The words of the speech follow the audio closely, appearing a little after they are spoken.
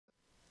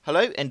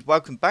Hello and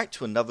welcome back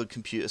to another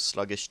computer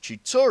sluggish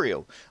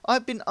tutorial.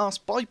 I've been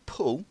asked by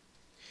Paul,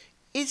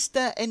 is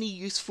there any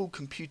useful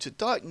computer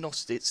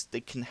diagnostics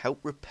that can help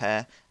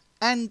repair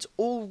and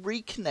or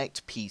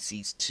reconnect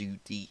PCs to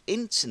the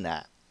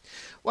internet?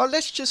 Well,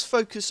 let's just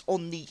focus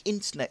on the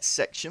internet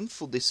section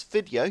for this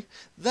video.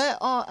 There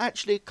are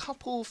actually a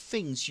couple of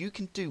things you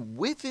can do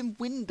within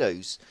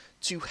Windows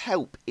to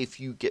help if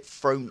you get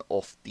thrown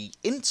off the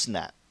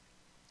internet.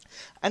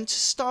 And to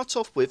start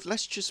off with,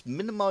 let's just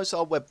minimize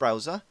our web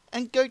browser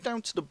and go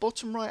down to the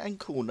bottom right hand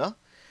corner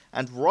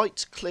and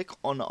right click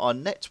on our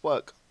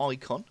network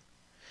icon.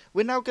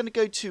 We're now going to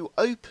go to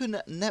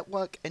Open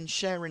Network and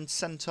Sharing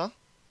Center,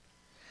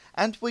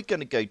 and we're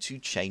going to go to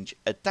Change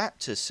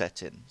Adapter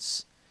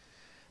Settings.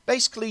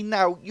 Basically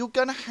now you're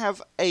going to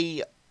have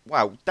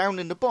down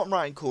in the bottom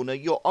right hand corner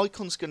your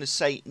icon's going to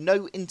say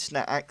no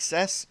internet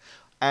access,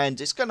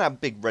 and it's going to have a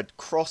big red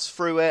cross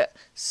through it.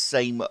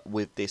 Same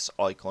with this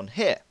icon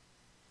here.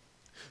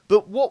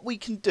 But what we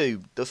can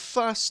do, the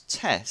first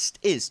test,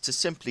 is to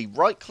simply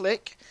right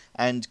click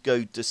and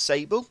go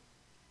disable.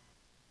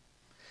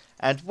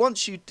 And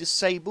once you've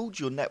disabled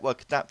your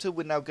network adapter,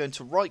 we're now going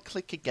to right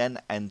click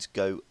again and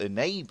go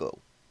enable.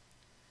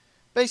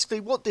 Basically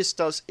what this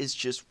does is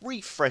just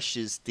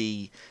refreshes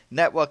the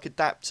network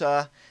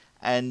adapter,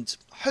 and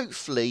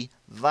hopefully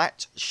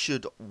that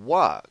should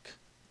work.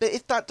 But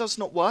if that does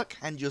not work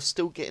and you're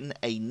still getting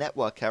a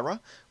network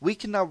error, we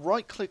can now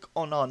right click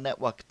on our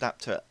network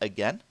adapter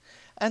again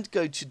and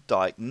go to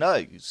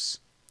diagnose.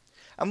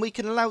 And we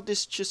can allow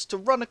this just to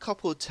run a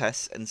couple of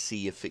tests and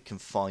see if it can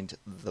find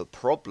the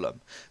problem.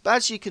 But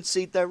as you can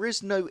see, there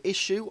is no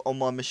issue on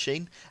my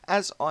machine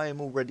as I am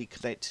already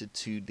connected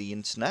to the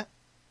internet.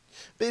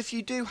 But if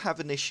you do have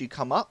an issue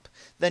come up,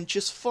 then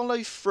just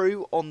follow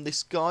through on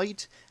this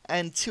guide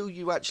until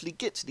you actually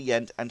get to the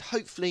end, and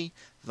hopefully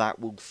that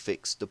will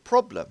fix the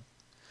problem.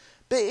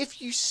 But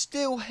if you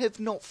still have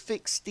not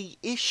fixed the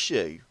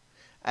issue,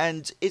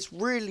 and it's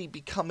really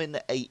becoming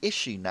an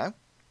issue now,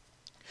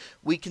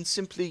 we can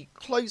simply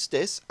close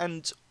this,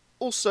 and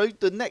also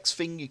the next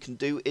thing you can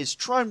do is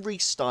try and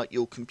restart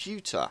your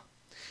computer.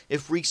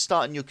 If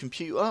restarting your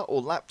computer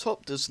or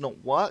laptop does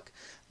not work,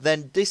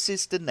 then this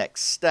is the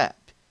next step.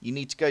 You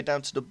need to go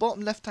down to the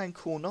bottom left hand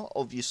corner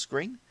of your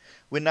screen.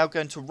 We're now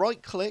going to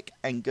right click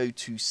and go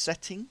to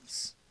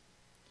settings.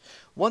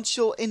 Once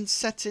you're in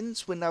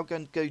settings, we're now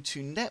going to go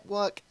to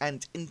network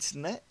and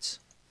internet.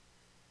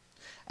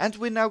 And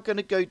we're now going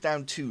to go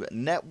down to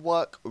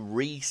network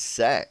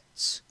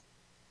reset.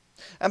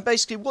 And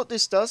basically what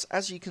this does,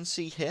 as you can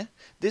see here,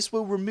 this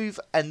will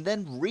remove and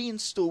then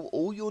reinstall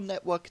all your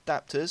network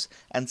adapters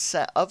and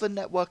set other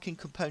networking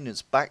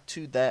components back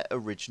to their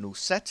original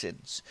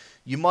settings.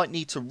 You might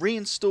need to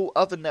reinstall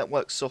other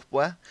network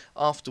software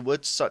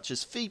afterwards, such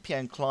as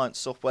VPN client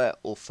software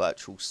or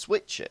virtual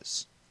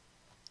switches.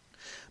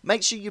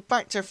 Make sure you've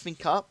backed everything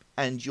up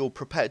and you're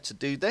prepared to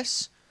do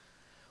this.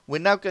 We're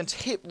now going to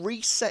hit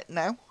reset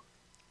now,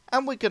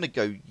 and we're going to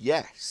go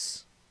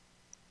yes.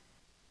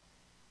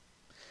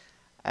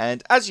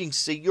 And as you can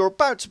see, you're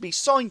about to be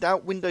signed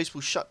out. Windows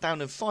will shut down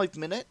in 5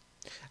 minutes.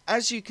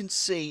 As you can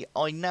see,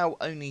 I now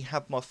only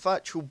have my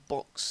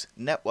VirtualBox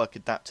network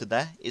adapter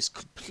there. It's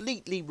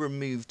completely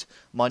removed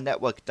my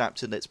network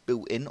adapter that's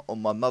built in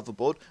on my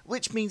motherboard,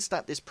 which means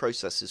that this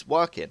process is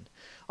working.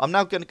 I'm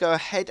now going to go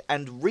ahead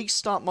and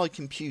restart my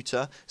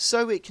computer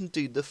so it can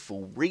do the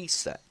full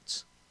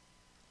reset.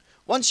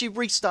 Once you've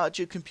restarted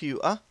your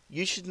computer,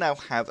 you should now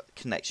have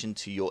connection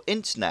to your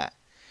internet.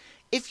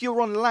 If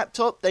you're on a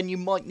laptop, then you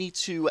might need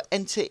to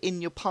enter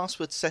in your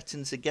password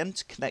settings again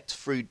to connect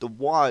through the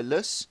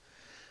wireless.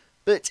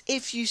 But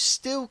if you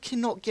still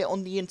cannot get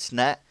on the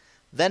internet,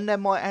 then there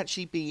might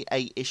actually be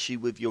an issue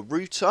with your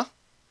router,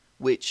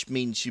 which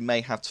means you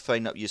may have to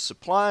phone up your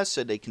supplier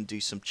so they can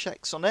do some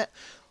checks on it.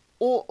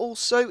 Or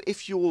also,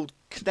 if you're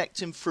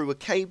connecting through a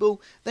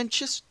cable, then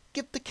just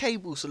give the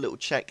cables a little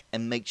check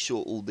and make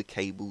sure all the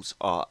cables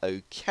are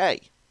okay.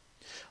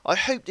 I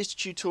hope this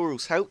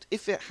tutorial's helped.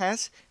 If it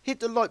has, hit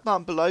the like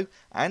button below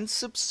and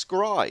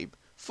subscribe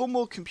for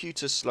more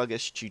computer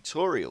sluggish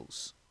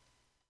tutorials.